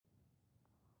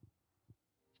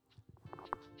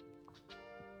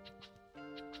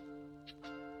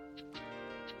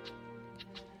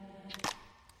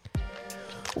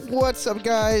What's up,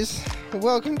 guys?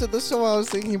 Welcome to the So I Was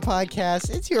Thinking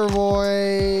podcast. It's your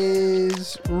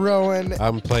boys, Rowan.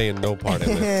 I'm playing no part in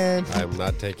And- this. I'm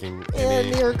not taking And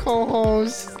any. your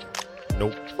co-host,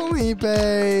 Nope, Felipe.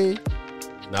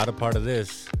 not a part of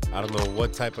this. I don't know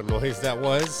what type of noise that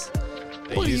was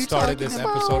that What are you you started talking this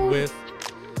about? episode with.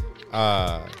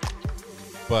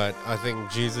 But I think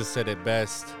Jesus said it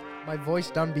best. My voice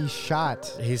done be shot.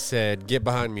 He said, "Get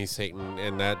behind me, Satan,"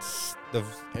 and that's the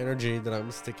energy that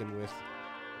I'm sticking with.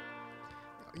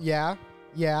 Yeah.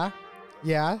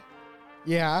 Yep.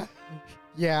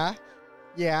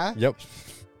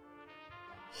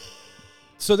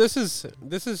 So this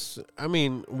is. I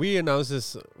mean, we announced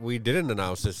this. We didn't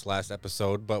announce this last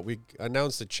episode, but we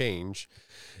announced a change.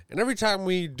 And every time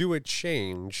we do a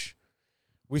change,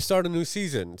 we start a new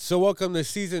season. So welcome to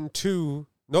season 2.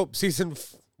 Nope,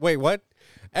 wait, what?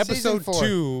 Episode 4.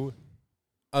 2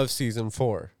 of season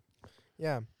 4.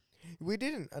 Yeah. We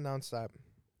didn't announce that.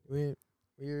 We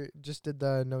just did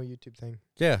the no YouTube thing.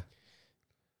 Yeah.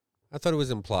 I thought it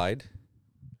was implied.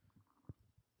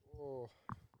 Oh.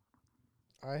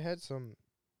 I had some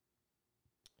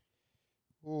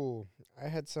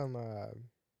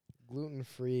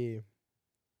gluten-free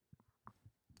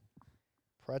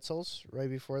pretzels right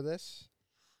before this.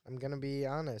 I'm going to be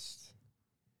honest.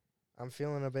 I'm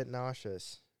feeling a bit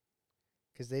nauseous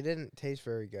because they didn't taste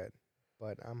very good,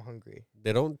 but I'm hungry.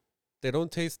 They don't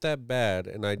taste that bad,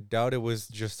 and I doubt it was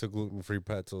just the gluten-free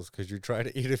pretzels because you try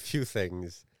to eat a few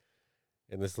things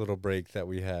in this little break that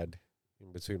we had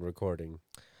in between recording.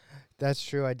 That's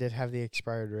true. I did have the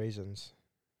expired raisins.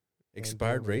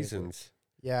 Expired don't really raisins.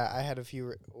 Yeah, I had a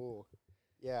few.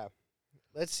 Yeah.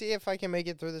 Let's see if I can make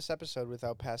it through this episode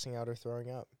without passing out or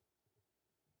throwing up.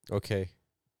 Okay.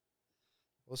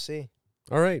 We'll see.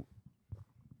 All right.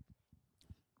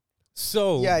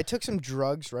 So Yeah, I took some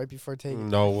drugs right before taking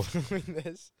No. doing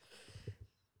this.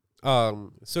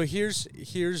 So here's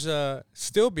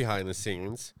still behind the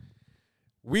scenes.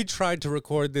 We tried to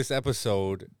record this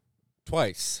episode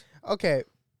twice. Okay,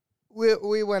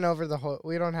 we went over the whole.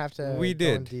 We don't have to. We go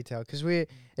in did. detail because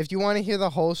if you want to hear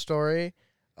the whole story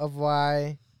of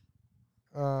why,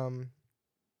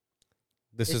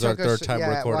 This it is our took us- third time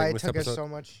why recording it this took us episode. so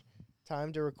much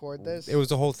time to record this. It was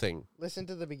the whole thing. Listen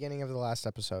to the beginning of the last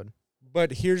episode.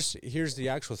 But here's the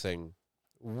actual thing.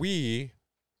 We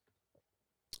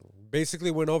basically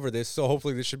went over this, so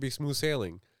hopefully this should be smooth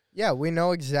sailing. Yeah, we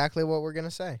know exactly what we're gonna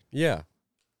say. Yeah.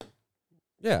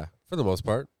 Yeah, for the most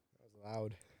part. That was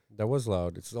loud. That was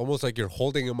loud. It's almost like you're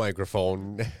holding a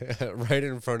microphone right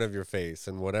in front of your face,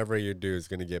 and whatever you do is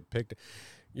going to get picked.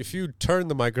 If you turn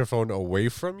the microphone away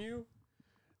from you,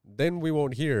 then we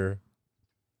won't hear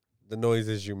the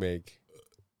noises you make.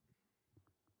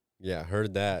 Yeah,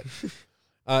 heard that.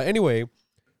 Anyway,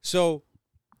 so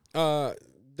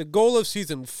the goal of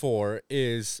season 4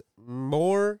 is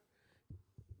more,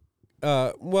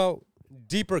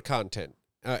 deeper content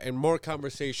and more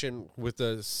conversation with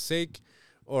the sake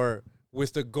or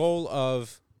with the goal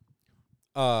of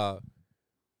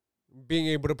being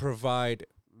able to provide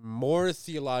more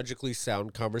theologically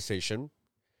sound conversation,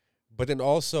 but then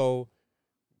also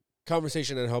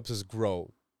conversation that helps us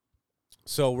grow.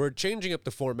 So we're changing up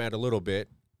the format a little bit,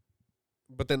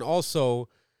 but then also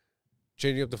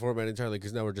changing up the format entirely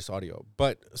because now we're just audio.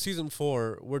 But season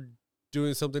 4, we're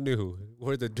doing something new.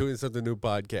 We're the Doing Something New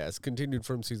podcast, continued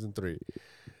from season 3.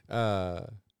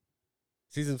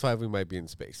 Season 5, we might be in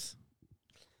space.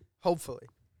 Hopefully,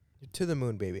 to the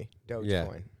moon, baby. Dogecoin.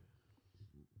 Yeah.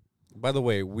 By the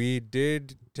way, we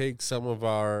did take some of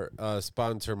our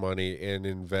sponsor money and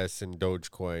invest in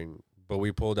Dogecoin, but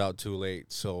we pulled out too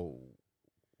late, so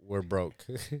we're broke.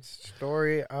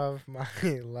 Story of my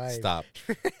life. Stop.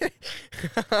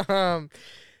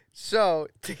 So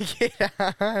to get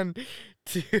on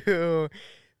to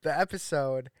the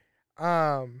episode,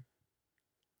 so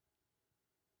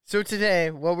today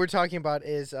what we're talking about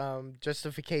is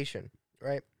justification,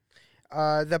 right?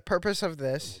 The purpose of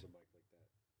this.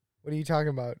 What are you talking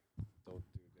about? Don't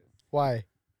do this. Why?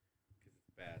 Because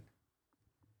it's bad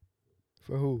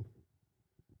For who?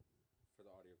 for the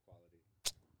audio quality.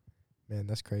 Man,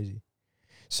 that's crazy.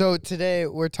 So today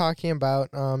we're talking about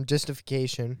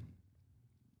justification.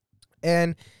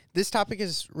 And this topic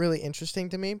is really interesting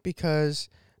to me because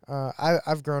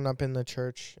I've grown up in the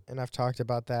church and I've talked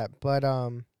about that. But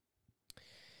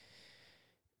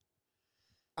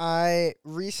I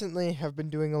recently have been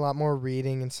doing a lot more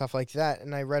reading and stuff like that,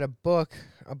 and I read a book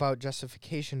about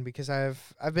justification because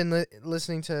I've been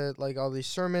listening to like all these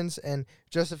sermons, and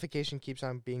justification keeps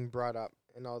on being brought up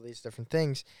and all these different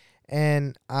things.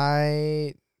 And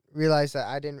I realized that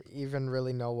I didn't even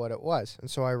really know what it was. And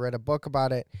so I read a book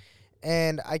about it,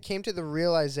 and I came to the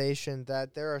realization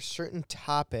that there are certain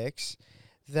topics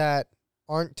that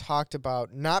aren't talked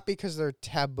about, not because they're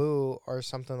taboo or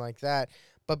something like that,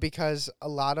 but because a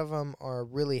lot of them are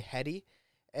really heady,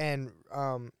 and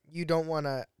you don't want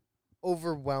to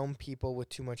overwhelm people with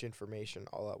too much information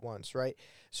all at once, right?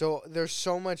 So there's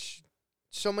so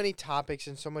many topics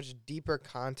and so much deeper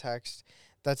context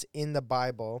that's in the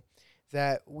Bible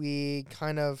that we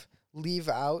kind of leave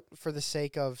out for the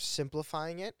sake of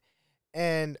simplifying it.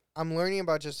 And I'm learning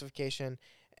about justification,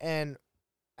 and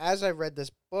as I read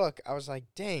this book, I was like,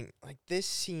 dang, like this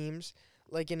seems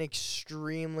like an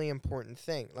extremely important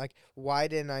thing. Like, why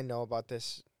didn't I know about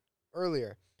this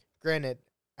earlier? Granted,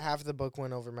 half of the book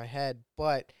went over my head,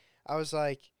 but I was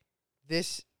like,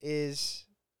 this is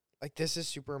this is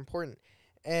super important.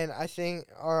 And I think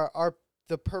our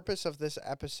the purpose of this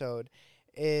episode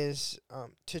is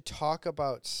to talk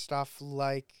about stuff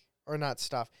like, or not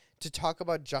stuff, to talk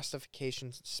about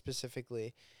justification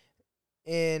specifically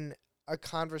in a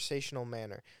conversational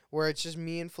manner, where it's just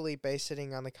me and Felipe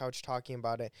sitting on the couch talking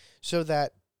about it, so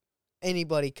that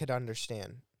anybody could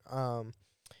understand.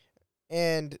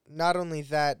 And not only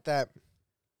that,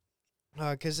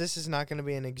 because this is not going to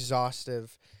be an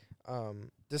exhaustive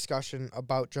discussion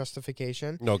about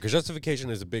justification. No, because justification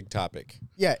is a big topic.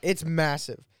 Yeah, it's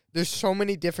massive. There's so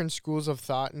many different schools of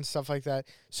thought and stuff like that,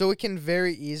 so it can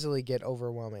very easily get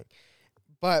overwhelming.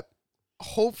 But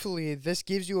hopefully this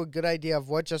gives you a good idea of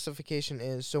what justification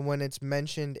is, so when it's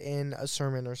mentioned in a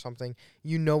sermon or something,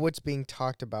 you know what's being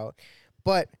talked about.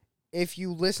 But if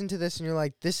you listen to this and you're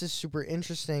like, this is super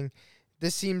interesting,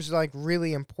 this seems like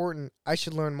really important, I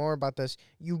should learn more about this,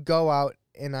 you go out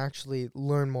and actually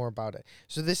learn more about it.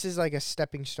 So this is like a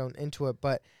stepping stone into it,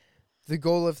 but the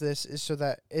goal of this is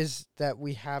that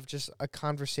we have just a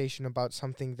conversation about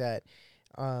something that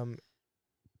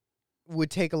would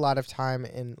take a lot of time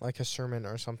in like a sermon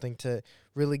or something to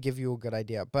really give you a good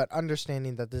idea, but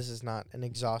understanding that this is not an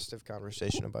exhaustive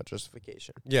conversation about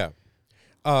justification. Yeah.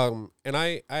 And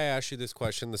I asked you this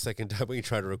question the second time we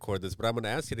tried to record this, but I'm going to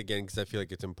ask it again because I feel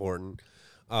like it's important.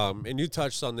 And you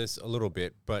touched on this a little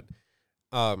bit, but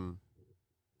I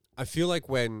feel like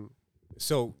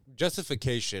so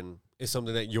justification is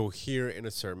something that you'll hear in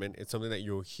a sermon. It's something that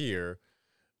you'll hear,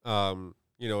 in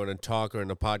a talk or in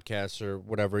a podcast or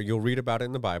whatever. You'll read about it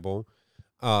in the Bible.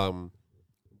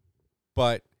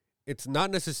 But it's not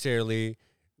necessarily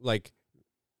like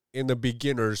in the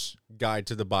beginner's guide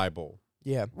to the Bible.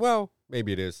 Yeah. Well,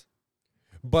 maybe it is.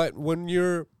 But when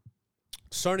you're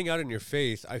starting out in your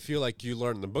faith, I feel like you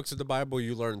learn the books of the Bible,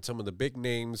 you learn some of the big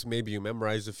names, maybe you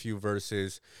memorize a few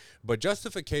verses, but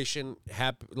justification,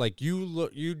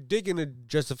 you dig into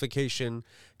justification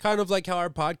kind of like how our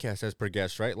podcast has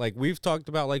progressed, right? Like we've talked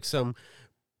about like some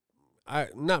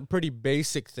not pretty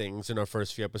basic things in our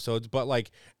first few episodes, but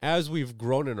like as we've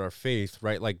grown in our faith,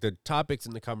 right? Like the topics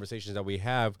and the conversations that we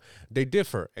have, they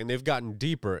differ and they've gotten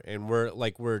deeper, and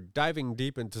we're diving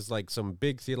deep into like some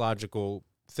big theological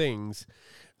things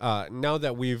now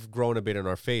that we've grown a bit in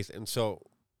our faith. And so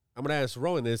I'm going to ask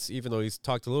Rowan this, even though he's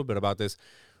talked a little bit about this.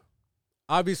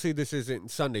 Obviously, this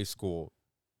isn't Sunday school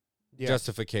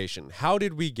justification. How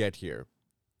did we get here?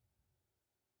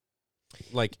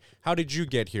 Like, how did you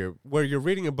get here? Where you're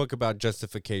reading a book about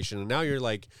justification, and now you're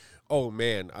like, oh,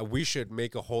 man, we should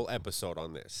make a whole episode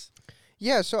on this.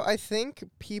 Yeah, so I think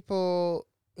people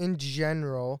in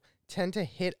general tend to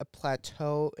hit a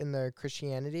plateau in their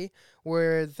Christianity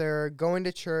where they're going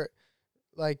to church,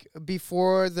 like,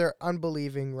 before they're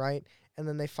unbelieving, right? And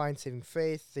then they find saving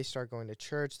faith, they start going to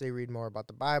church, they read more about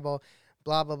the Bible,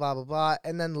 blah, blah, blah, blah, blah.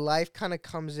 And then life kind of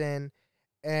comes in,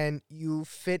 and you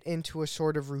fit into a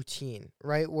sort of routine,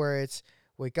 right? Where it's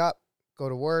wake up, go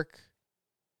to work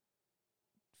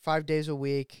 5 days a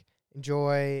week,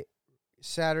 enjoy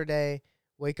Saturday,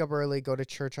 wake up early, go to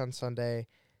church on Sunday,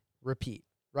 repeat,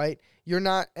 right? You're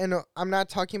not, and I'm not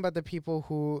talking about the people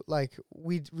who, like,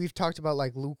 we've talked about,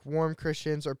 like, lukewarm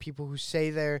Christians or people who say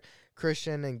they're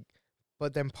Christian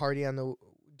but then party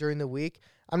during the week.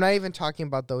 I'm not even talking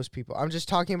about those people. I'm just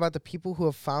talking about the people who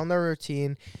have found their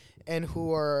routine and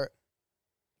who are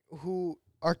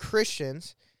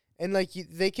Christians, and like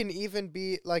they can even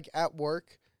be like at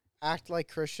work, act like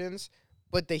Christians,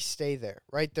 but they stay there,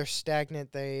 right? They're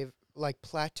stagnant. They've like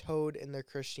plateaued in their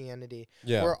Christianity,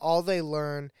 where all they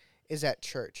learn is at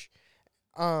church.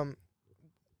 But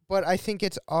I think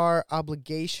it's our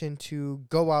obligation to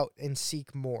go out and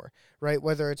seek more, right?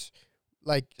 Whether it's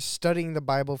like studying the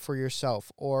Bible for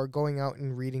yourself or going out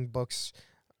and reading books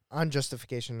on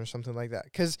justification or something like that.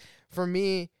 Because for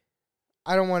me,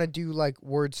 I don't want to do like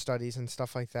word studies and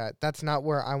stuff like that. That's not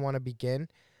where I want to begin.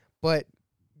 But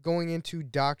going into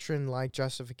doctrine like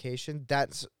justification,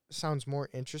 that sounds more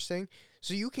interesting.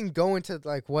 So you can go into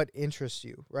like what interests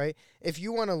you, right? If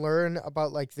you want to learn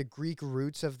about like the Greek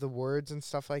roots of the words and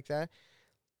stuff like that,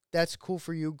 that's cool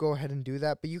for you. Go ahead and do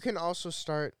that. But you can also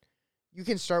start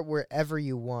wherever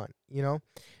you want, you know?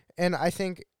 And I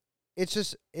think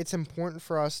it's important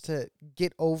for us to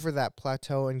get over that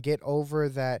plateau and get over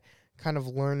that kind of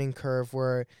learning curve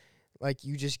where like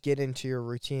you just get into your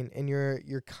routine and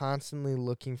you're constantly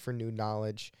looking for new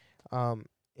knowledge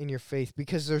in your faith,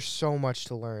 because there's so much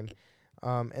to learn,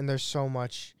 and there's so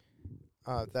much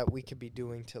that we could be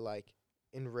doing to like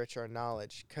enrich our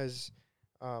knowledge. Because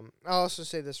I'll also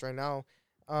say this right now,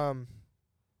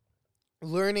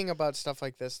 learning about stuff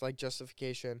like this, like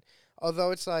justification,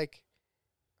 although it's like,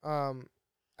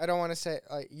 I don't want to say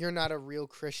you're not a real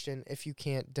Christian if you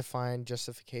can't define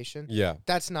justification. Yeah.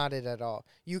 That's not it at all.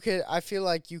 I feel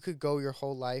like you could go your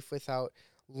whole life without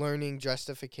learning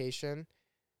justification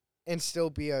and still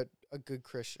be a good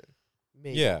Christian.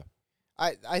 Maybe. Yeah.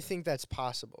 I think that's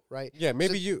possible, right? Yeah,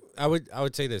 maybe I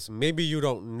would say this. Maybe you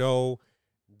don't know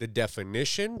the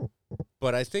definition,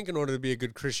 but I think in order to be a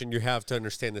good Christian, you have to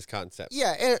understand this concept.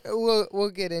 Yeah, and we'll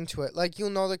get into it. Like,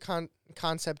 you'll know the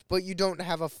concept, but you don't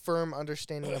have a firm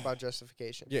understanding about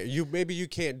justification. Yeah, maybe you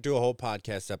can't do a whole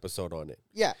podcast episode on it.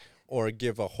 Yeah. Or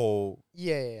give a whole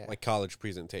Yeah. like college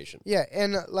presentation. Yeah,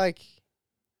 and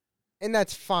and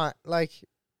that's fine. Like,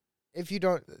 if you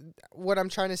don't, what I'm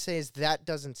trying to say is that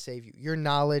doesn't save you. Your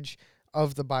knowledge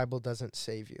of the Bible doesn't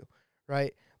save you,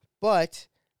 right? But,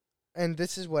 and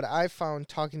this is what I found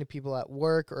talking to people at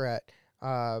work or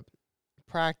at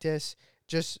practice,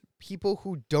 just people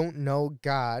who don't know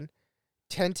God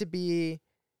tend to be,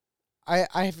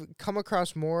 I've come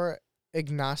across more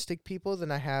agnostic people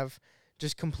than I have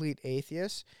just complete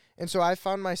atheists. And so I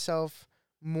found myself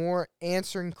more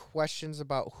answering questions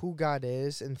about who God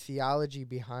is and theology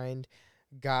behind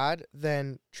God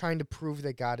than trying to prove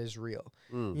that God is real,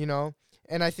 you know?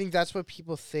 And I think that's what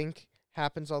people think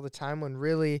happens all the time, when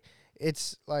really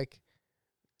it's like,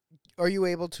 are you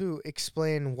able to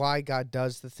explain why God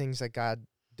does the things that God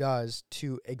does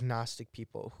to agnostic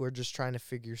people who are just trying to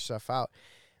figure stuff out?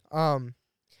 And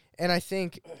I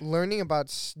think learning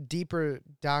about deeper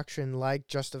doctrine like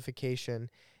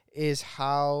justification is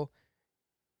how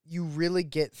you really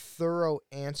get thorough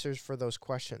answers for those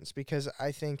questions. Because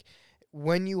I think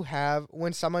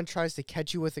when someone tries to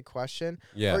catch you with a question,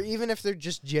 Yeah. or even if they're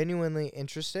just genuinely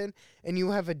interested and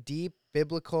you have a deep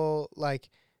biblical like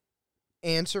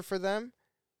answer for them,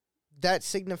 that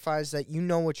signifies that you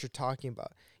know what you're talking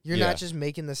about. You're Yeah. not just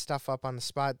making this stuff up on the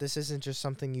spot. This isn't just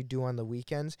something you do on the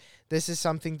weekends. This is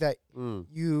something that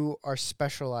you are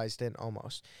specialized in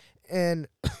almost. And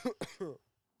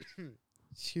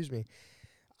excuse me.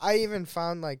 I even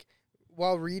found, like,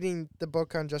 while reading the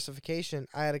book on justification,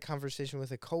 I had a conversation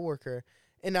with a coworker,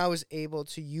 and I was able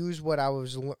to use what I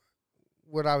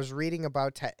was reading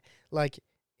about to like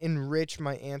enrich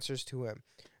my answers to him,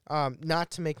 not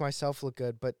to make myself look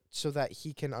good, but so that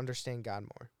he can understand God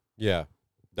more. Yeah.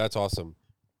 That's awesome.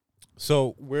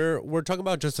 So we're talking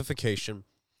about justification,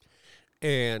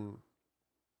 and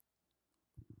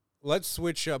let's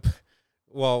switch up.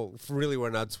 Well, really, we're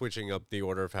not switching up the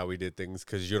order of how we did things,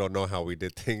 because you don't know how we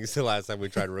did things the last time we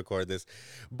tried to record this.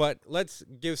 But let's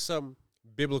give some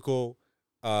biblical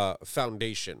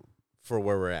foundation for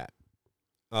where we're at.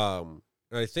 And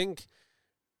I think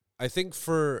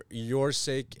for your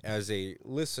sake as a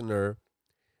listener,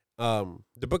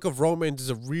 the book of Romans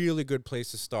is a really good place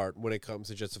to start when it comes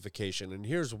to justification. And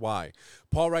here's why.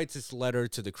 Paul writes this letter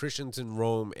to the Christians in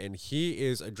Rome, and he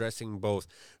is addressing both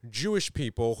Jewish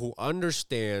people who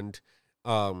understand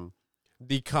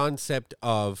the concept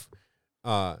of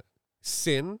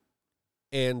sin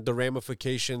and the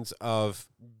ramifications of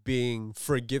being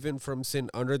forgiven from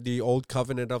sin under the old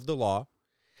covenant of the law.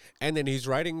 And then he's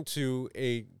writing to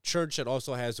a church that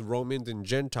also has Romans and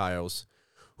Gentiles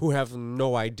who have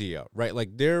no idea, right?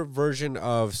 Like, their version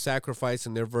of sacrifice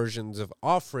and their versions of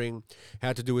offering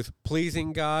had to do with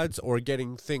pleasing gods or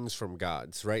getting things from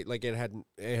gods, right? Like, it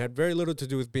had very little to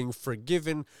do with being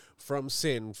forgiven from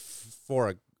sin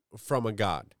from a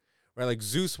god, right? Like,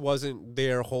 Zeus wasn't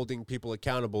there holding people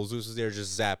accountable. Zeus was there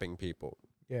just zapping people.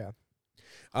 Yeah.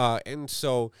 And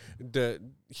so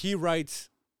he writes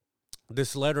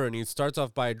this letter, and he starts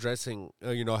off by addressing,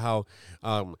 how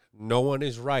no one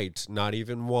is right, not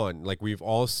even one. Like, we've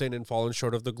all sinned and fallen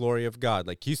short of the glory of God.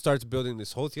 Like, he starts building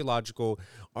this whole theological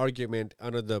argument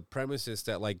under the premises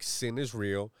that, like, sin is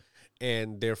real,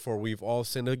 and therefore we've all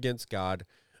sinned against God.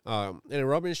 And in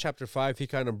Romans chapter 5, he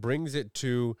kind of brings it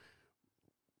to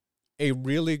a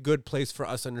really good place for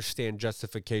us to understand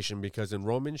justification, because in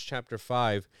Romans chapter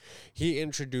 5, he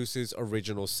introduces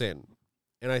original sin.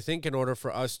 And I think in order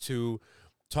for us to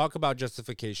talk about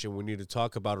justification, we need to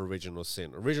talk about original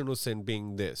sin. Original sin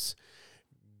being this: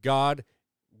 God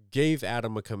gave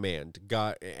Adam a command.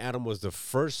 Adam was the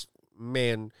first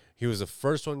man, he was the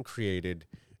first one created,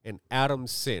 and Adam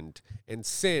sinned. And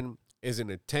sin is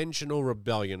an intentional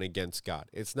rebellion against God.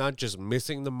 It's not just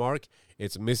missing the mark,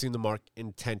 it's missing the mark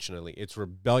intentionally. It's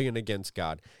rebellion against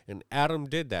God. And Adam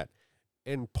did that.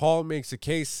 And Paul makes a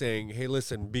case saying, hey,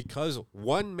 listen, because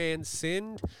one man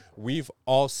sinned, we've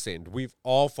all sinned. We've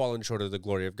all fallen short of the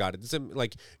glory of God. It's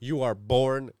like you are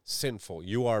born sinful.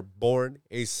 You are born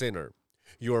a sinner.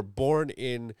 You are born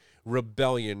in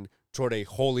rebellion toward a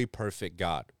holy, perfect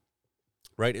God.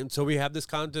 Right? And so we have this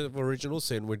concept of original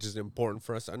sin, which is important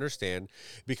for us to understand,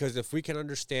 because if we can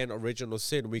understand original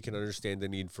sin, we can understand the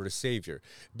need for a Savior.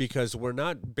 Because we're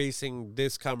not basing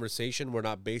this conversation, we're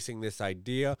not basing this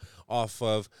idea off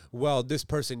of, well, this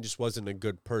person just wasn't a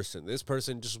good person. This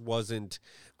person just wasn't,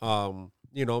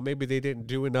 maybe they didn't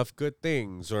do enough good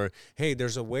things. Or, hey,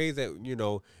 there's a way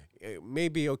that,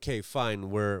 maybe, okay,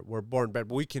 fine, we're born bad,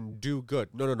 but we can do good.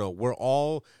 No. We're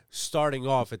all starting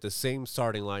off at the same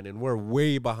starting line, and we're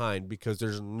way behind, because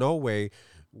there's no way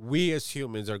we as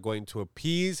humans are going to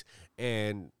appease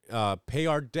and pay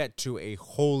our debt to a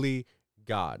holy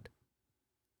God.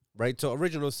 Right? So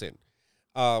original sin.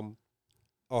 I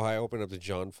opened up to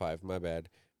John 5, my bad.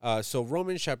 So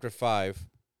Romans chapter 5,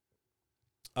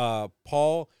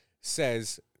 Paul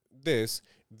says this: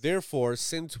 therefore,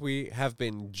 since we have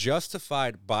been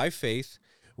justified by faith,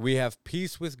 we have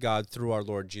peace with God through our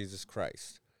Lord Jesus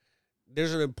Christ.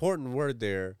 There's an important word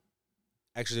there.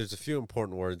 Actually, there's a few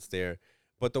important words there.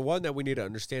 But the one that we need to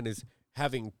understand is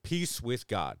having peace with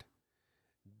God.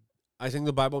 I think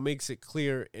the Bible makes it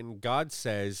clear, and God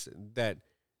says that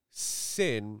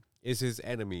sin is his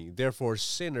enemy. Therefore,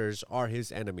 sinners are his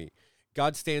enemy.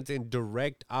 God stands in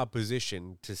direct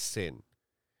opposition to sin.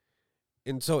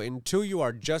 And so until you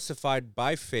are justified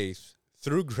by faith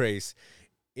through grace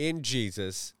in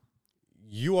Jesus,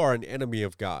 you are an enemy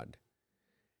of God.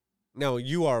 Now,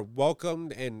 you are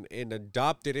welcomed and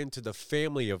adopted into the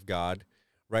family of God,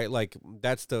 right? Like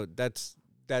that's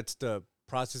the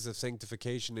process of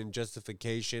sanctification and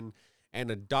justification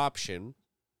and adoption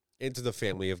into the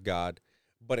family of God.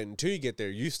 But until you get there,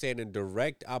 you stand in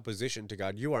direct opposition to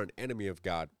God. You are an enemy of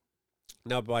God.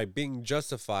 Now, by being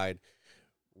justified,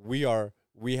 we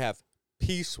have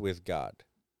peace with God.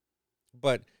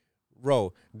 But,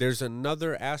 there's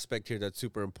another aspect here that's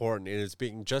super important, and it's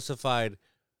being justified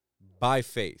by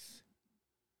faith.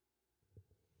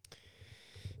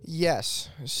 Yes.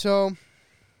 So,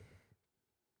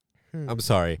 I'm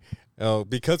sorry.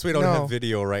 Because we don't have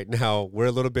video right now, we're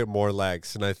a little bit more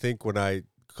lax, and I think when I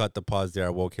cut the pause there, I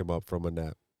woke him up from a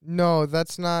nap. No,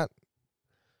 that's not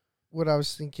what I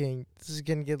was thinking. This is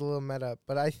going to get a little meta,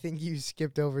 but I think you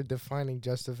skipped over defining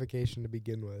justification to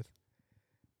begin with.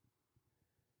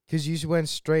 Because you went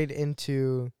straight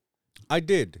into... I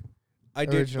did,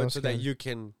 but so skin. that you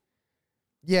can...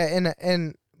 Yeah,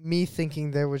 and me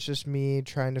thinking there was just me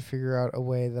trying to figure out a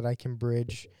way that I can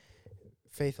bridge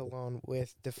faith alone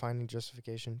with defining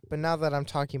justification. But now that I'm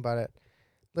talking about it,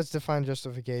 let's define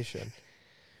justification.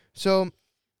 So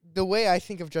the way I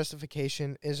think of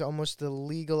justification is almost the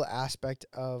legal aspect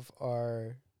of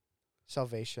our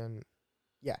salvation.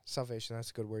 Yeah, salvation, that's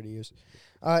a good word to use.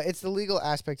 It's the legal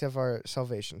aspect of our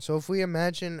salvation. So if we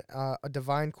imagine a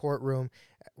divine courtroom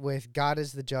with God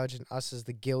as the judge and us as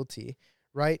the guilty,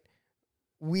 right?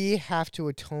 We have to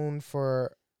atone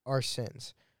for our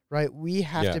sins, right? We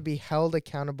have to be held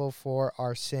accountable for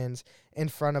our sins in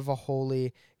front of a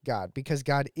holy God, because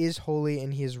God is holy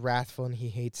and he is wrathful and he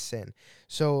hates sin.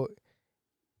 So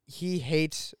he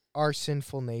hates our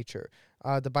sinful nature.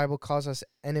 The Bible calls us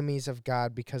enemies of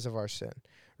God because of our sin,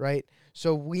 right?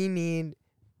 So we need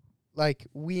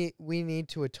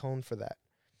to atone for that.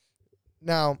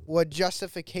 Now, what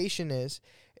justification is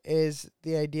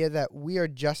the idea that we are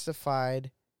justified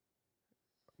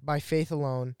by faith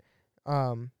alone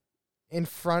in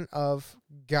front of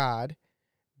God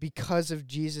because of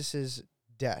Jesus's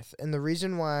death. And the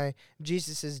reason why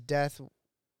Jesus's death,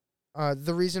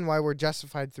 the reason why we're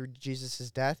justified through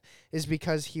Jesus's death is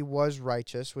because he was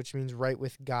righteous, which means right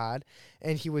with God,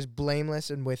 and he was blameless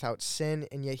and without sin,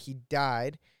 and yet he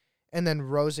died and then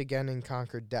rose again and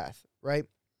conquered death, right?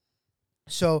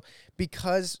 So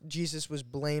because Jesus was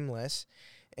blameless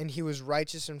and he was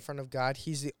righteous in front of God,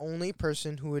 he's the only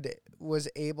person who was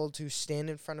able to stand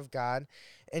in front of God,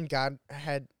 and God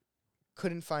had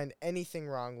couldn't find anything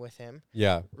wrong with him,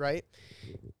 Yeah. right?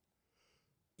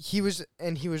 He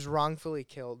was wrongfully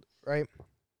killed, right?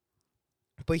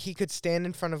 But he could stand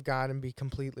in front of God and be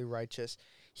completely righteous.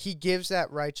 He gives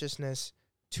that righteousness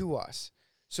to us.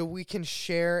 So we can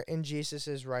share in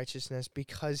Jesus' righteousness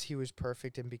because he was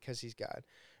perfect and because he's God,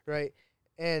 right?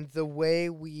 And the way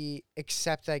we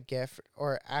accept that gift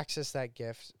or access that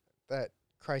gift that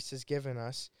Christ has given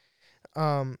us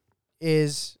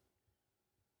is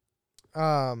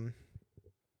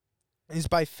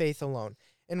by faith alone.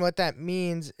 And what that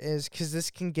means is, because this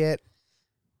can get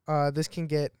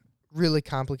really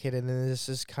complicated, and this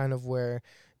is kind of where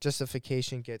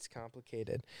justification gets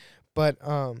complicated. But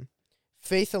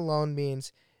faith alone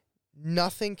means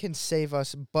nothing can save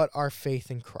us but our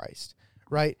faith in Christ,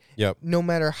 right? Yep. No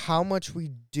matter how much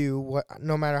we do,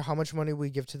 no matter how much money we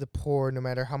give to the poor, no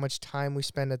matter how much time we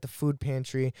spend at the food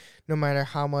pantry, no matter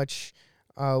how much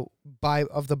of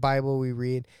the Bible we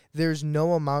read, there's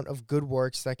no amount of good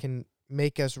works that can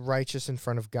make us righteous in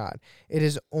front of God. It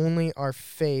is only our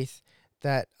faith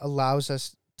that allows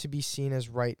us to be seen as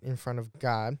right in front of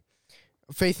God.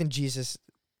 Faith in Jesus,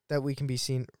 that we can be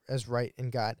seen as right in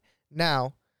God.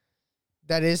 Now,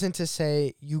 that isn't to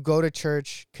say you go to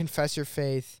church, confess your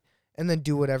faith, and then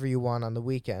do whatever you want on the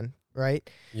weekend, right?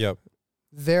 Yep.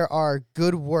 There are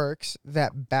good works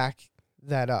that back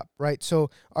that up, right? So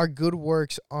our good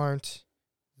works aren't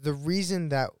the reason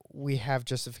that we have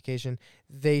justification.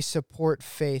 They support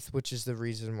faith, which is the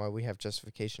reason why we have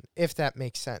justification, if that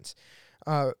makes sense.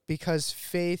 Because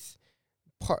faith,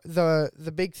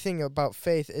 the big thing about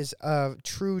faith is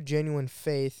true, genuine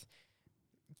faith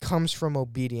comes from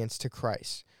obedience to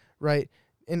Christ, right?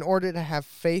 In order to have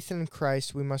faith in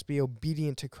Christ, we must be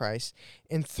obedient to Christ.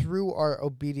 And through our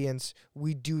obedience,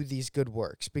 we do these good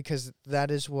works, because that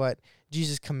is what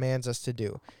Jesus commands us to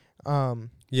do.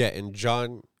 Yeah,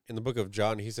 in the book of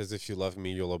John, he says, if you love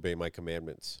me, you'll obey my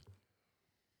commandments.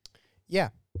 Yeah.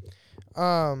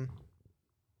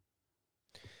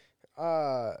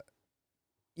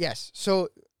 Yes. So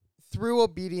through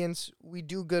obedience, we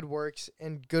do good works,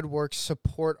 and good works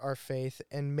support our faith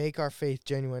and make our faith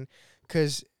genuine.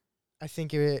 Because I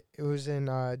think it was in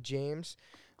James.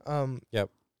 Yep.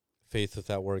 Faith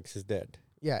without works is dead.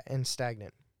 Yeah, and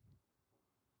stagnant.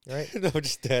 Right? No,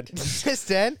 just dead. Just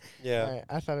dead? Yeah. All right,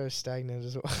 I thought it was stagnant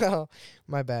as well.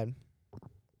 My bad.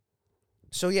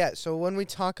 So when we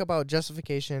talk about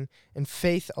justification and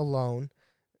faith alone,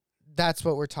 that's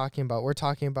what we're talking about. We're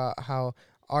talking about how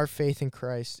our faith in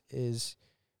Christ is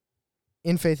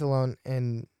in faith alone,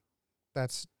 and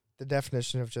that's the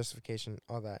definition of justification,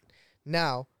 all that.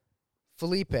 Now,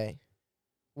 Felipe,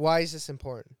 why is this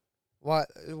important?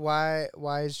 Why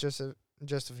is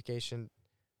justification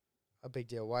a big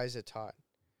deal? Why is it taught?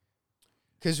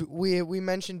 Because we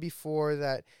mentioned before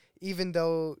that even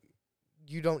though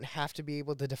you don't have to be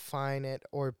able to define it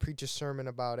or preach a sermon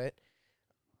about it,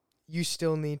 you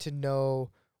still need to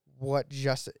know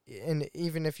and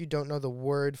even if you don't know the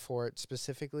word for it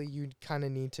specifically, you kind of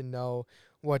need to know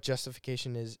what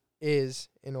justification is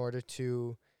in order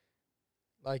to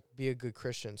be a good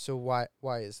Christian. So why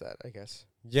is that, I guess?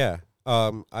 Yeah.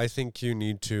 I think you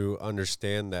need to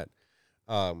understand that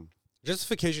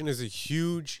justification is a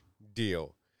huge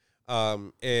deal.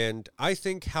 And I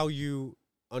think how you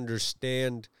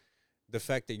understand the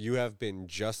fact that you have been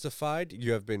justified,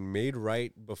 you have been made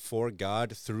right before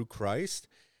God through Christ,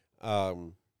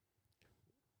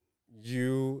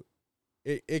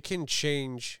 it can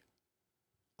change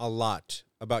a lot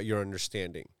about your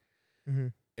understanding. Mm-hmm.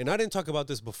 And I didn't talk about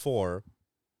this before,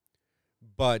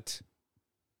 but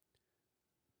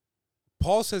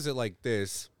Paul says it like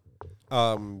this.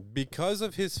 Because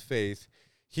of his faith,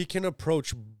 he can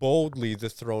approach boldly the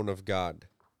throne of God.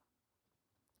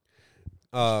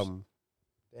 Right?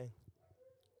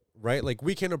 Like,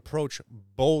 we can approach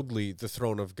boldly the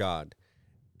throne of God.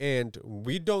 And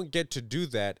we don't get to do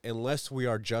that unless we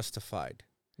are justified.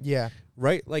 Yeah.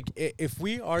 Right? Like, if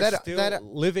we are still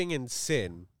living in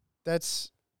sin.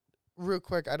 That's real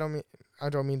quick. I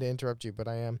don't mean to interrupt you, but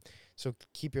I am. So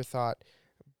keep your thought.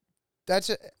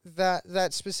 That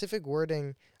specific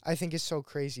wording, I think, is so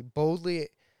crazy. Boldly,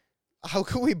 how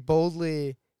could we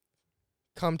boldly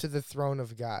come to the throne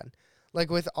of God? Like,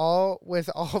 with all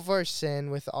of our sin,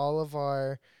 with all of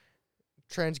our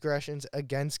transgressions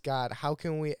against God, how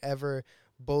can we ever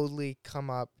boldly come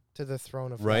up to the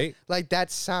throne of God? Like, that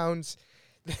sounds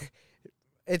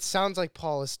it sounds like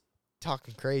Paul is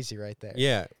talking crazy right there.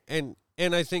 Yeah. And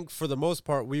I think for the most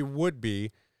part we would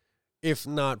be, if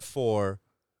not for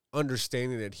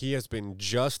understanding that he has been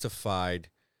justified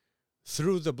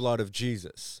through the blood of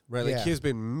Jesus, right? Like, he has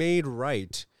been made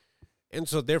right. And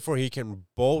so therefore he can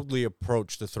boldly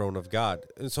approach the throne of God.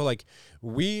 And so like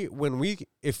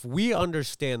if we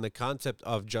understand the concept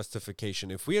of justification,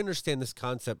 if we understand this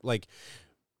concept, like,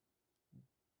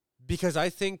 because I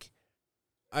think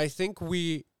if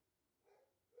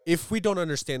we don't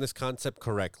understand this concept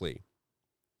correctly,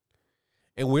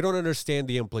 and we don't understand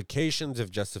the implications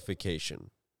of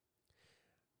justification,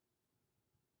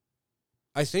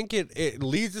 I think it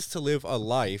leads us to live a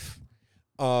life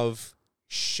of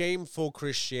shameful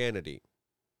Christianity,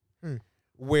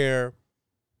 where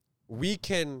we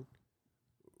can,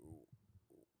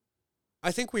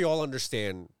 I think we all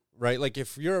understand, right? Like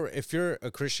if you're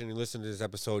a Christian and you listen to this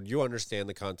episode, you understand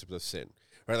the concept of sin,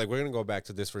 right? Like we're going to go back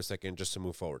to this for a second just to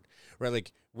move forward, right?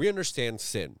 Like we understand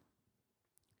sin.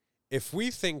 If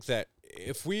we think that,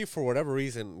 if we, for whatever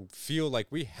reason, feel like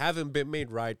we haven't been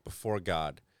made right before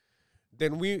God,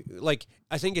 then we, like,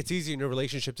 I think it's easy in your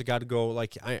relationship to God to go,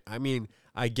 like, I mean,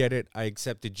 I get it. I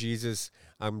accepted Jesus.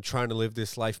 I'm trying to live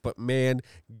this life. But, man,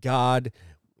 God,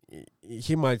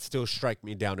 he might still strike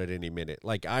me down at any minute.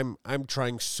 Like, I'm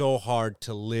trying so hard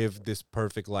to live this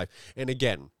perfect life. And,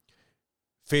 again,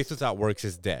 faith without works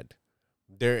is dead.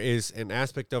 There is an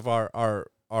aspect of our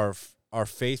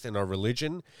faith and our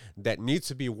religion that needs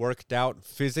to be worked out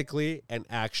physically and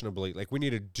actionably. Like we need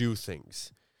to do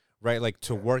things, right? Like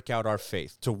to work out our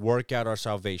faith, to work out our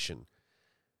salvation.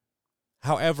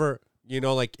 However,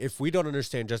 like if we don't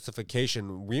understand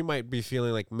justification, we might be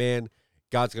feeling like, man,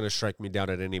 God's going to strike me down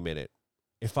at any minute.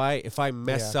 If I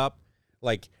mess up,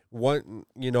 like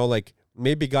like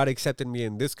maybe God accepted me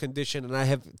in this condition and I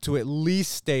have to at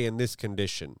least stay in this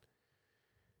condition.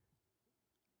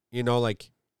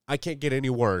 Like I can't get any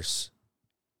worse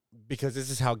because this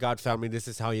is how God found me. This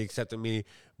is how he accepted me.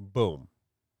 Boom.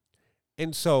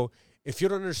 And so if you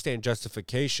don't understand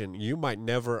justification, you might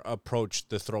never approach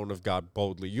the throne of God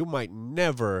boldly. You might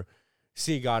never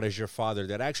see God as your father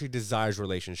that actually desires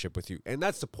relationship with you. And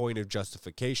that's the point of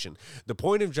justification. The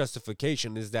point of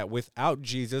justification is that without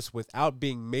Jesus, without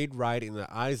being made right in the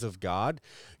eyes of God,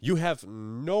 you have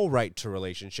no right to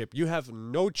relationship. You have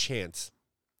no chance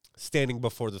standing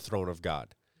before the throne of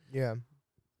God. Yeah.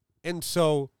 And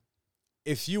so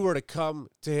if you were to come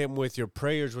to him with your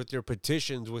prayers, with your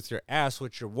petitions, with your asks,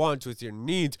 with your wants, with your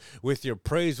needs, with your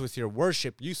praise, with your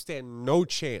worship, you stand no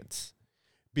chance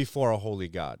before a holy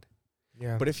God.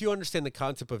 Yeah. But if you understand the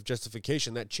concept of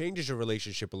justification, that changes your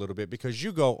relationship a little bit because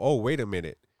you go, oh, wait a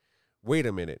minute.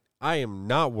 I am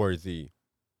not worthy,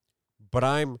 but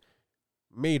I'm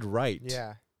made right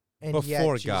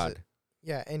before God.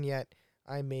 Yeah, and yet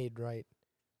I'm made right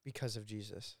because of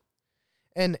Jesus.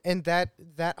 And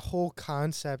that whole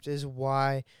concept is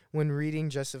why when reading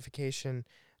justification,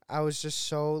 I was just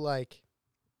so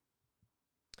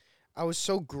I was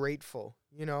so grateful,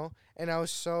 and I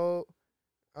was so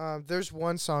there's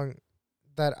one song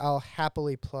that I'll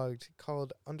happily plug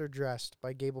called Underdressed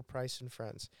by Gable Price and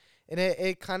Friends. And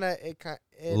it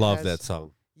love that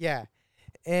song. Yeah.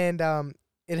 And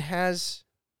it has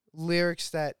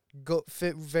lyrics that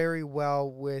fit very well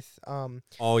with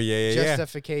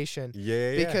justification.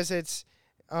 Yeah. Because it's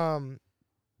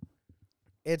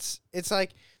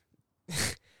like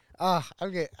I'm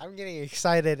getting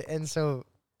excited, and so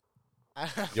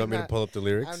You want me to pull up the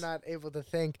lyrics? I'm not able to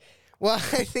think. Well,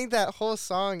 I think that whole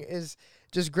song is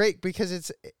just great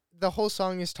because the whole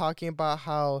song is talking about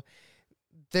how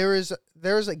there is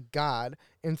a God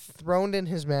enthroned in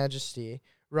his majesty,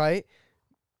 right?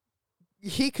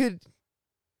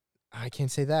 I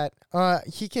can't say that.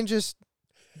 He can just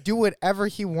do whatever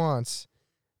he wants.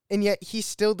 And yet he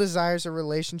still desires a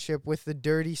relationship with the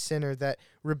dirty sinner that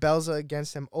rebels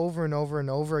against him over and over and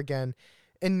over again.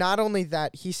 And not only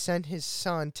that, he sent his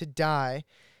son to die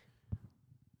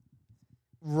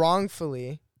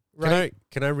wrongfully. Right?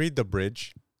 Can I read the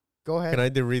bridge? Go ahead. Can I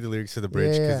read the lyrics to the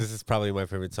bridge? Because Yeah. this is probably my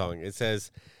favorite song. It says,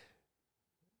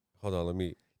 hold on, let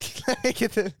me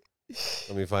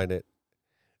find it.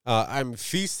 I'm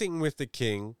feasting with the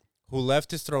king who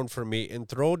left his throne for me,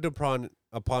 enthroned upon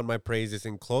my praises,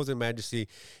 and clothed in majesty.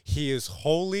 He is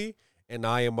holy, and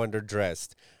I am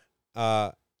underdressed.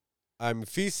 I'm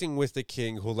feasting with the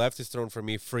king who left his throne for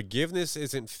me. Forgiveness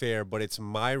isn't fair, but it's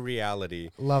my reality.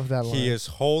 Love that line. He is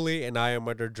holy, and I am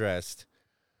underdressed.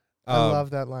 I love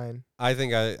that line. I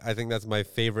think that's my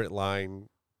favorite line.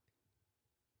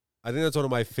 I think that's one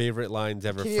of my favorite lines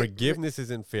ever. Forgiveness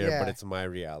isn't fair, but it's my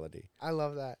reality. I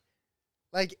love that.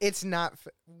 Like, it's not,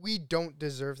 we don't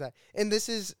deserve that. And this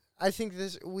is, I think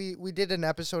we did an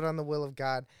episode on the will of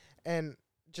God, and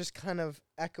just kind of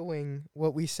echoing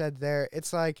what we said there.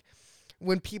 It's like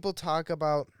when people talk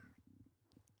about,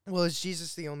 well, is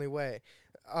Jesus the only way?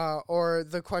 or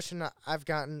the question I've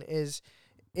gotten is,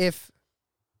 if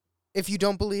you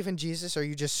don't believe in Jesus, are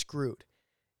you just screwed?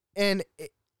 And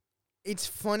it's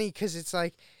funny because it's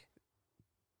like,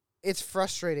 it's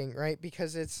frustrating, right?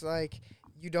 Because it's like,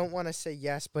 you don't want to say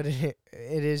yes, but it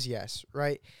is yes,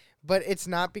 right? But it's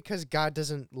not because God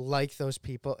doesn't like those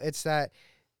people. It's that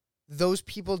those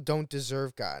people don't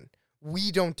deserve God.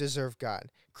 We don't deserve God.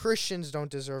 Christians don't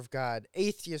deserve God.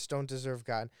 Atheists don't deserve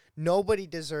God. Nobody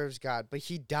deserves God, but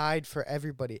he died for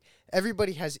everybody.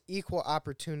 Everybody has equal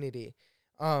opportunity.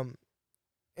 And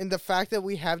the fact that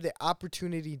we have the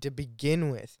opportunity to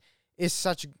begin with is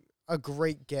such a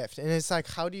great gift. And it's like,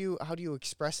 how do you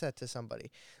express that to somebody?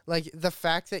 Like, the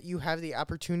fact that you have the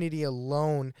opportunity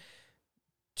alone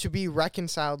to be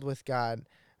reconciled with God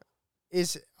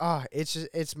is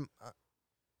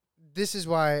this is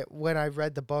why when I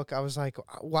read the book, I was like,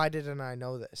 why didn't I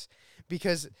know this?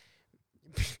 Because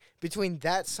between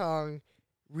that song,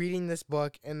 reading this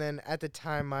book, and then at the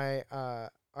time my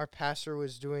our pastor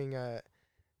was doing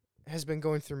has been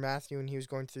going through Matthew, and he was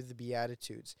going through the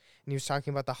Beatitudes, and he was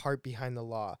talking about the heart behind the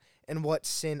law and what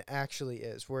sin actually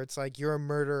is, where it's like, you're a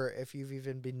murderer if you've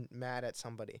even been mad at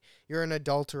somebody. You're an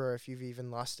adulterer if you've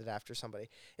even lusted after somebody.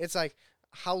 It's like,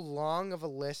 how long of a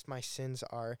list my sins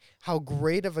are, how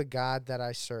great of a God that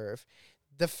I serve,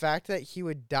 the fact that he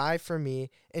would die for me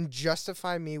and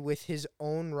justify me with his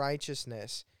own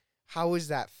righteousness. How is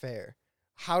that fair?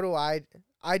 How do I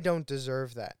don't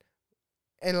deserve that.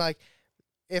 And like,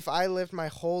 if I lived my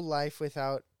whole life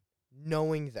without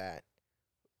knowing that,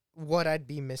 what I'd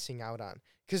be missing out on.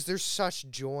 Because there's such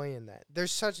joy in that.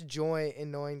 There's such joy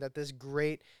in knowing that this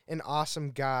great and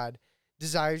awesome God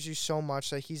desires you so much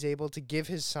that he's able to give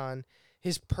his son,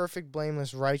 his perfect,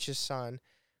 blameless, righteous son,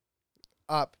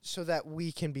 up so that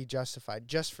we can be justified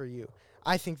just for you.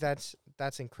 I think that's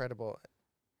incredible.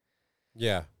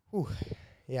 Yeah. Whew.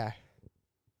 Yeah.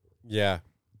 Yeah.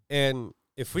 And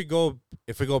if we go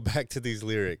back to these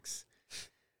lyrics,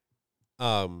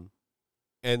 and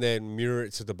then mirror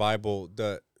it to the Bible,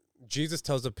 Jesus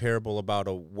tells a parable about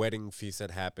a wedding feast that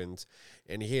happens,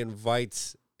 and he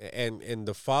invites, and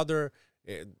the father,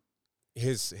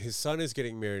 his son is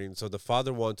getting married, and so the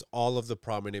father wants all of the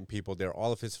prominent people there,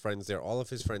 all of his friends there. All of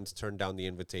his friends turn down the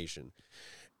invitation.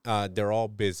 They're all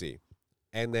busy.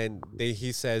 And then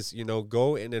he says,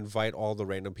 go and invite all the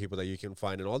random people that you can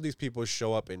find. And all these people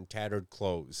show up in tattered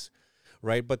clothes,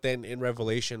 right? But then in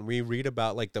Revelation, we read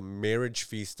about like the marriage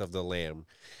feast of the Lamb,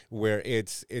 where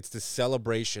it's the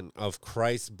celebration of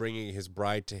Christ bringing his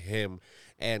bride to him,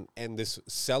 and this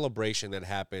celebration that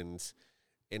happens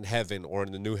in heaven, or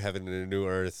in the new heaven and the new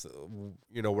earth,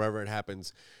 wherever it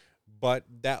happens. But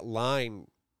that line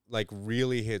like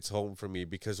really hits home for me,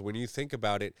 because when you think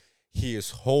about it, he is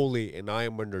holy and I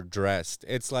am underdressed.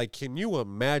 It's like, can you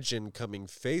imagine coming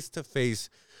face to face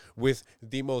with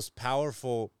the most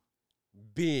powerful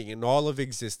being in all of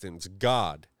existence,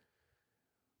 God?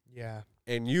 Yeah.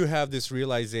 And you have this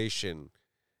realization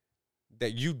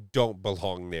that you don't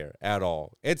belong there at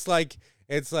all. It's like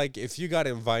if you got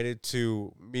invited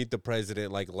to meet the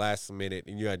president like last minute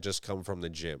and you had just come from the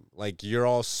gym. Like, you're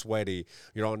all sweaty,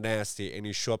 you're all nasty, and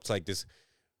you show up to like this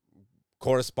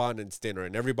correspondence dinner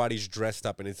and everybody's dressed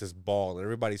up and it's this ball and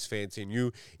everybody's fancy, and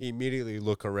you immediately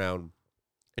look around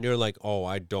and you're like, oh,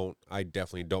 I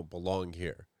definitely don't belong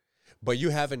here. But you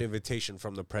have an invitation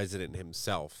from the president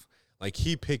himself. Like,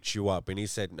 he picked you up and he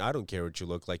said, I don't care what you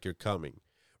look like, you're coming.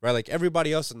 Right? Like,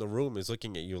 everybody else in the room is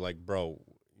looking at you like, bro,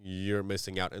 you're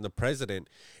missing out. And the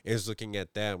president is looking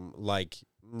at them like,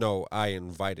 no, I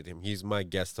invited him. He's my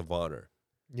guest of honor.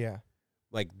 Yeah.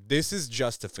 Like, this is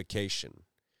justification.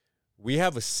 We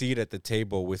have a seat at the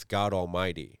table with God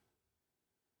Almighty.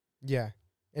 Yeah.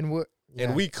 And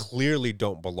And we clearly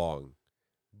don't belong,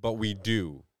 but we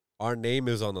do. Our name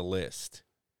is on the list.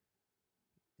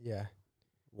 Yeah.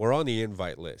 We're on the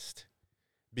invite list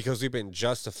because we've been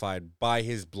justified by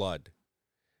his blood,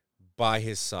 by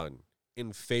his son,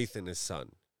 in faith in his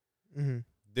son. Mm-hmm.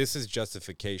 This is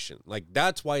justification. Like,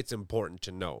 that's why it's important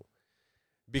to know.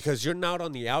 Because you're not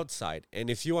on the outside. And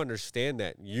if you understand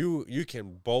that, you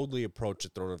can boldly approach the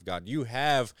throne of God. You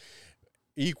have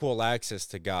equal access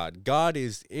to God. God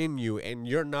is in you, and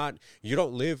you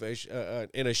don't live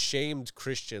an ashamed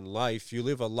Christian life. You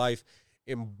live a life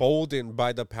emboldened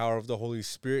by the power of the Holy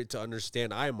Spirit to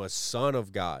understand, I am a son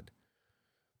of God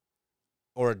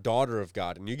or a daughter of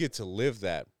God, and you get to live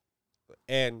that.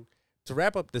 And to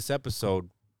wrap up this episode,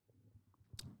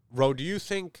 Ro, do you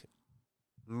think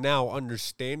now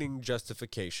understanding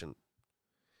justification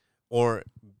better,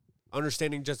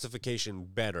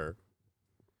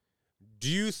 do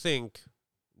you think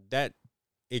that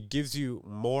it gives you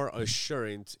more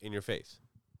assurance in your faith.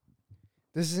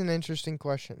 This is an interesting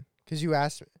question because you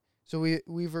asked me. So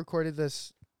we've recorded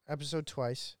this episode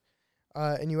twice,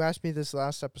 and you asked me this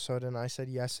last episode, and I said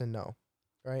yes and no,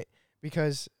 right?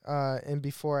 Because and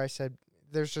before I said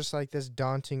there's just like this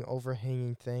daunting,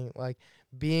 overhanging thing, like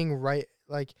being right.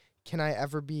 Like, can I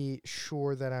ever be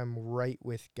sure that I'm right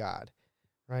with God,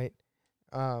 right?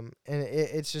 And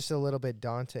it's just a little bit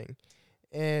daunting,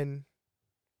 and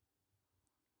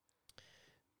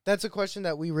that's a question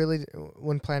that we really,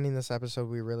 when planning this episode,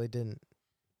 we really didn't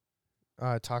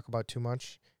talk about too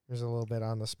much. It was a little bit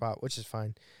on the spot, which is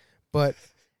fine. But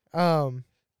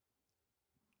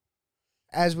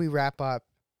as we wrap up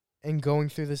and going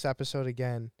through this episode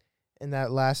again, in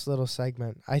that last little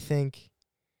segment, I think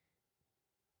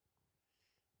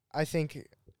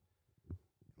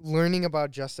learning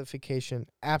about justification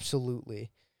absolutely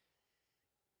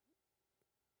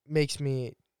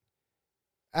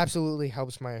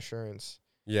helps my assurance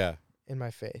Yeah. in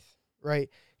my faith, right?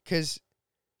 Because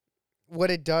what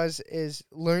it does is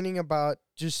learning about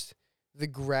just the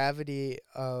gravity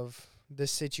of the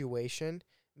situation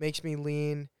makes me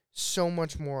lean so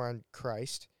much more on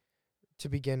Christ to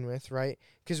begin with, right?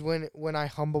 Because when I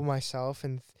humble myself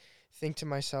and think to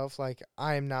myself, like,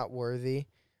 I am not worthy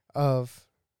of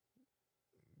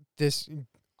this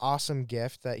awesome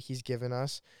gift that he's given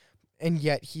us, and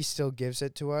yet he still gives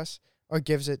it to us, or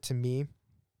gives it to me,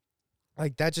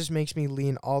 like, that just makes me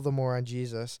lean all the more on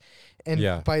Jesus.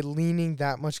 And by leaning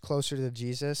that much closer to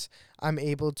Jesus, I'm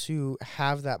able to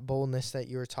have that boldness that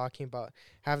you were talking about,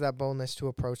 have that boldness to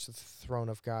approach the throne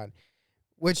of God,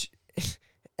 which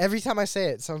every time I say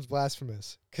it, it sounds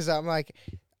blasphemous, because I'm like,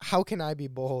 how can I be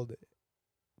bold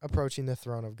approaching the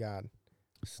throne of God?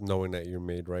 It's knowing that you're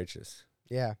made righteous.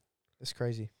 Yeah, it's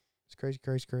crazy. It's crazy.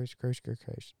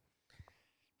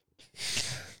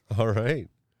 All right.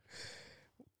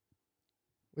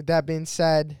 With that being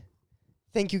said,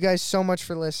 thank you guys so much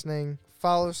for listening.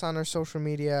 Follow us on our social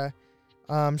media.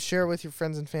 Share with your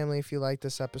friends and family if you like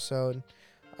this episode.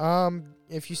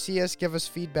 If you see us, give us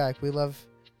feedback. We love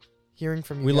hearing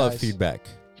from you guys. We love feedback.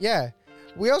 Yeah.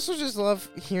 We also just love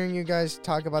hearing you guys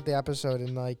talk about the episode,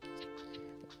 and like,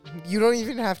 you don't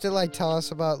even have to like tell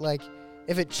us about like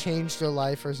if it changed your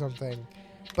life or something.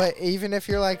 But even if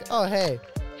you're like, oh, hey,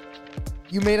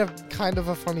 you made a kind of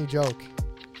a funny joke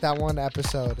that one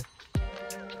episode.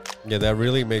 Yeah, that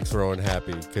really makes Rowan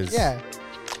happy. Yeah.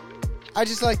 I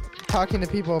just like talking to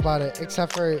people about it,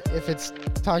 except for if it's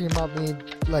talking about me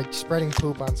like spreading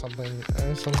poop on something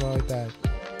or something like that,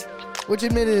 which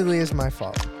admittedly is my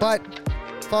fault. But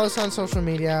follow us on social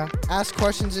media. Ask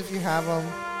questions if you have them.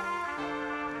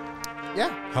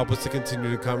 Yeah. Help us to continue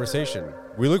the conversation.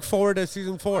 We look forward to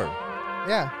season 4.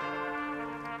 Yeah.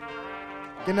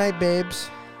 Good night, babes.